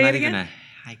 pentameter. Say Not it even again.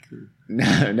 a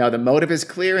haiku. No, the motive is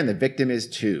clear and the victim is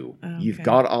too. Okay. You've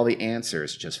got all the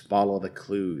answers. Just follow the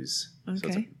clues. So it's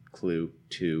Okay. a clue,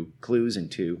 two, clues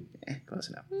and two. Close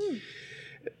enough.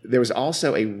 There was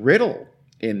also a riddle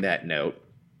in that note,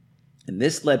 and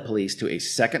this led police to a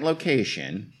second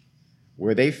location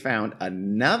where they found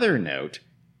another note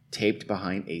taped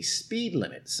behind a speed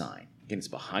limit sign. Again, it's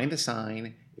behind the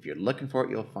sign. If you're looking for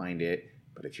it, you'll find it.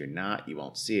 But if you're not, you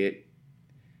won't see it.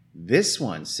 This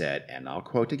one said, and I'll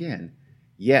quote again,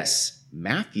 yes,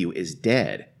 Matthew is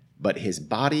dead, but his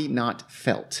body not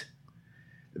felt.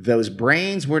 Those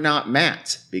brains were not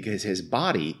Matt's because his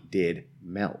body did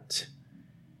melt.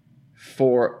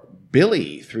 For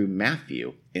Billy threw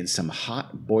Matthew in some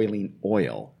hot boiling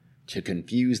oil to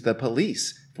confuse the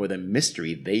police for the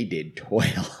mystery they did toil.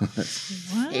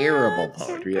 What? Terrible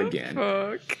poetry again.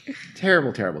 Fuck.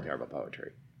 Terrible, terrible, terrible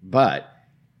poetry. But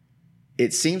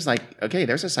it seems like, okay,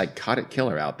 there's a psychotic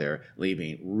killer out there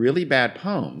leaving really bad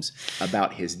poems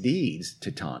about his deeds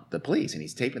to taunt the police. And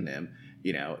he's taping them,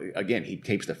 you know, again, he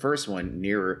tapes the first one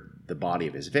near the body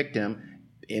of his victim.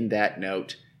 In that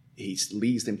note, he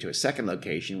leads them to a second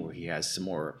location where he has some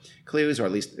more clues, or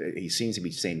at least he seems to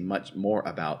be saying much more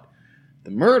about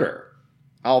the murder.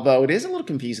 Although it is a little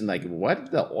confusing, like,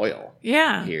 what the oil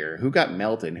Yeah. here? Who got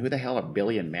melted? Who the hell are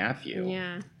Billy and Matthew?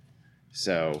 Yeah.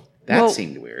 So that Well,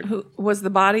 seemed weird. Who was the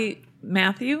body?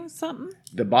 Matthew something?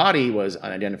 The body was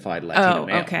unidentified Latino Oh,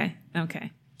 male. okay.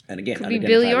 Okay. And again, Could be unidentified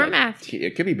Billy or Lat- Matthew.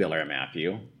 It could be Billy or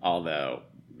Matthew, although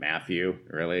Matthew,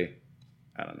 really?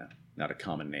 I don't know. Not a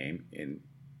common name in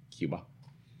Cuba.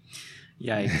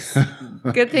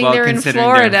 Yikes. Good thing Well, they're in considering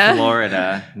Florida.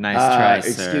 Florida. Nice try,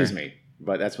 sir. Excuse me.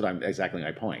 But that's what I'm exactly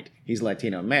my point. He's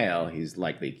Latino male. He's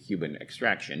likely Cuban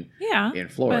extraction Yeah. in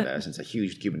Florida, since a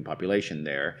huge Cuban population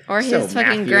there. Or his So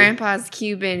fucking Matthew- grandpa's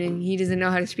Cuban and he doesn't know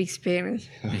how to speak Spanish.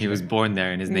 He was born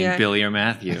there, and his name Yeah. Billy or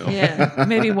Matthew. Yeah.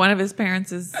 Maybe one of his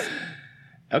parents is.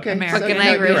 Okay, American so,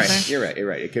 Irish. You're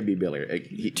right. It could be Billy.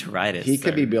 Detritus, He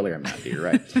could sir. be Billy or Matthew. You're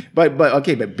right. but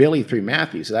Billy threw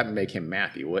Matthew, so that would make him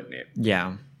Matthew, wouldn't it?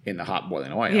 Yeah. In the hot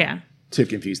boiling oil. Yeah. To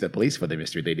confuse the police for the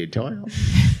mystery they did toil.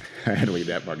 I had to leave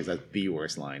that part because that's the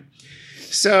worst line.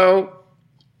 So,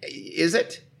 is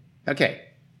it? Okay.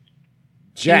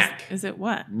 Jack, Is it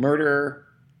what? murderer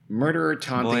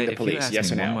taunting Boy, the if you police. ask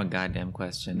Yes or me one no? more goddamn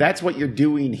question. That's what you're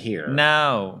doing here.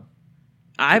 No.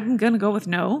 I'm gonna go with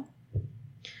no.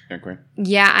 Okay.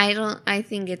 Yeah, I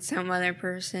think it's some other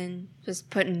person just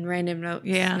putting random notes.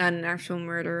 Yeah. Not an actual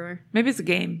murderer. Maybe it's a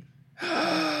game.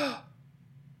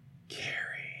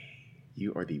 Carrie,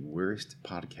 you are the worst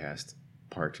podcast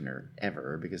partner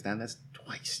ever because that's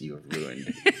twice you have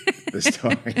ruined the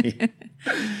story.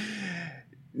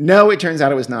 No, it turns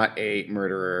out it was not a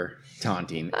murderer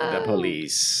taunting the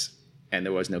police, and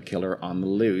there was no killer on the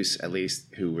loose, at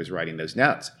least who was writing those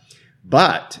notes.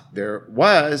 But there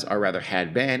was, or rather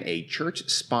had been, a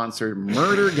church-sponsored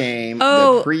murder game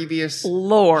Oh, the previous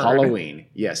Lord. Halloween.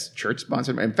 Yes,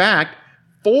 church-sponsored. In fact,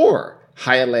 4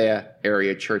 Hialeah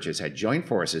area churches had joined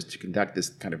forces to conduct this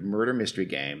kind of murder mystery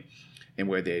game, and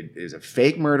where there's a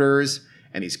fake murders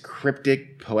and these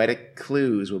cryptic, poetic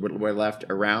clues were left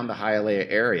around the Hialeah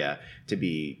area to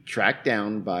be tracked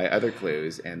down by other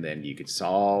clues, and then you could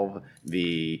solve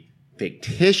the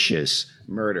fictitious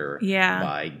murder Yeah.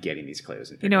 by getting these clues.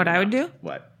 And You know what I would figuring do? them out.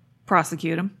 What?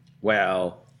 Prosecute him.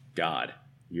 Well, God,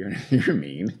 you're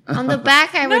mean. On the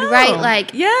back, I would No. write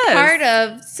like Yes. part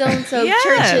of so and so Yes.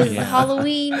 church's Yeah.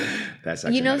 Halloween, That's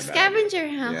actually you know, not a bad idea. scavenger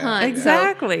Yeah. hunt.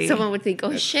 Exactly. So someone would think,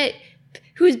 oh shit,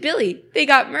 who's Billy? They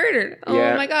got murdered. Oh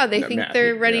Yeah. my god, they No, think Matthew,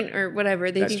 they're running yeah. or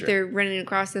whatever. They That's think true. they're running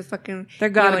across the fucking There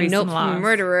gotta a be note some from a laws.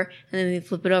 murderer, and then they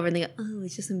flip it over and they go, oh,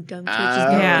 it's just some dumb church's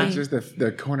Yeah. It's just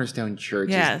the Cornerstone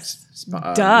Church's Yes.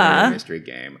 murder Duh. mystery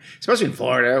game. Especially in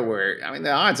Florida, where, I mean,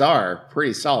 the odds are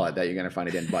pretty solid that you're going to find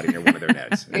a dead body near one of their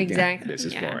notes. Again, Exactly, This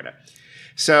is yeah. Florida.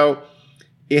 So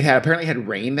it had apparently had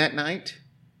rain that night,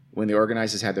 when the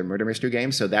organizers had their murder mystery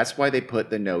game. So that's why they put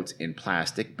the notes in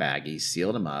plastic baggies,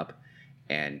 sealed them up,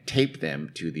 and taped them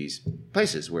to these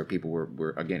places where people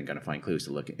were again, going to find clues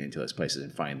to look into those places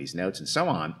and find these notes and so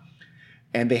on.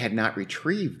 And they had not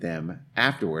retrieved them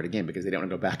afterward, again, because they don't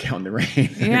want to go back out in the rain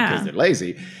because they're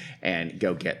lazy and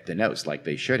go get the notes like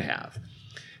they should have.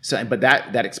 So, but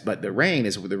but the rain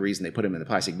is the reason they put them in the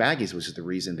plastic baggies, was the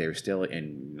reason they were still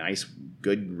in nice,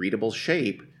 good, readable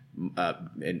shape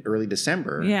in early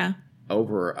December. Yeah.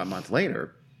 Over a month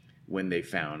later, when they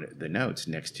found the notes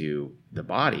next to the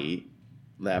body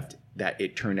left, that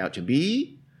it turned out to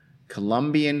be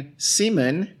Colombian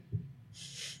seaman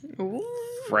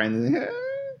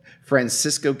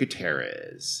Francisco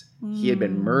Gutierrez. He had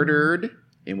been murdered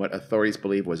in what authorities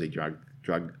believe was a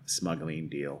drug smuggling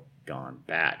deal gone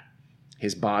bad.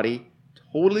 His body,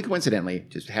 totally coincidentally,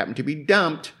 just happened to be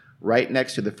dumped right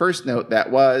next to the first note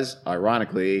that was,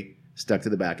 ironically, stuck to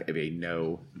the back of a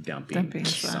no dumping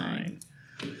sign.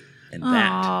 And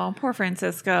Oh, poor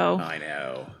Francisco. I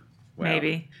know. Well,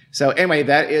 Maybe. So anyway,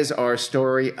 that is our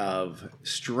story of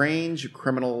strange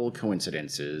criminal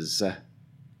coincidences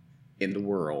in the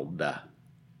world.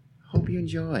 Hope you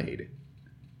enjoyed.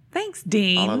 Thanks,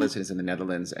 Dean. All our listeners in the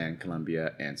Netherlands and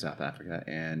Colombia and South Africa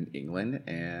and England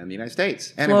and the United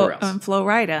States and everywhere else.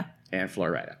 Florida. And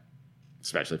Florida.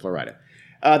 Especially Florida.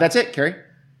 That's it, Carrie.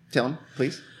 Tell them,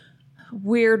 please.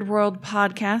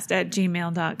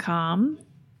 weirdworldpodcast@gmail.com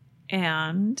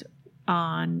and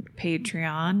on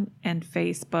Patreon and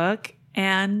Facebook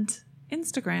and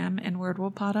Instagram and Weird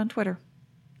World Pod on Twitter.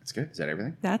 That's good. Is that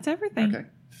everything? That's everything. Okay.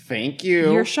 Thank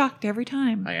you. You're shocked every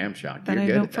time I am shocked. that You're I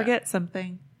good don't at that. forget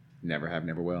something. Never have,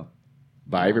 never will.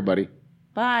 Bye, everybody.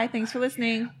 Bye. Thanks for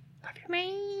listening. Meow.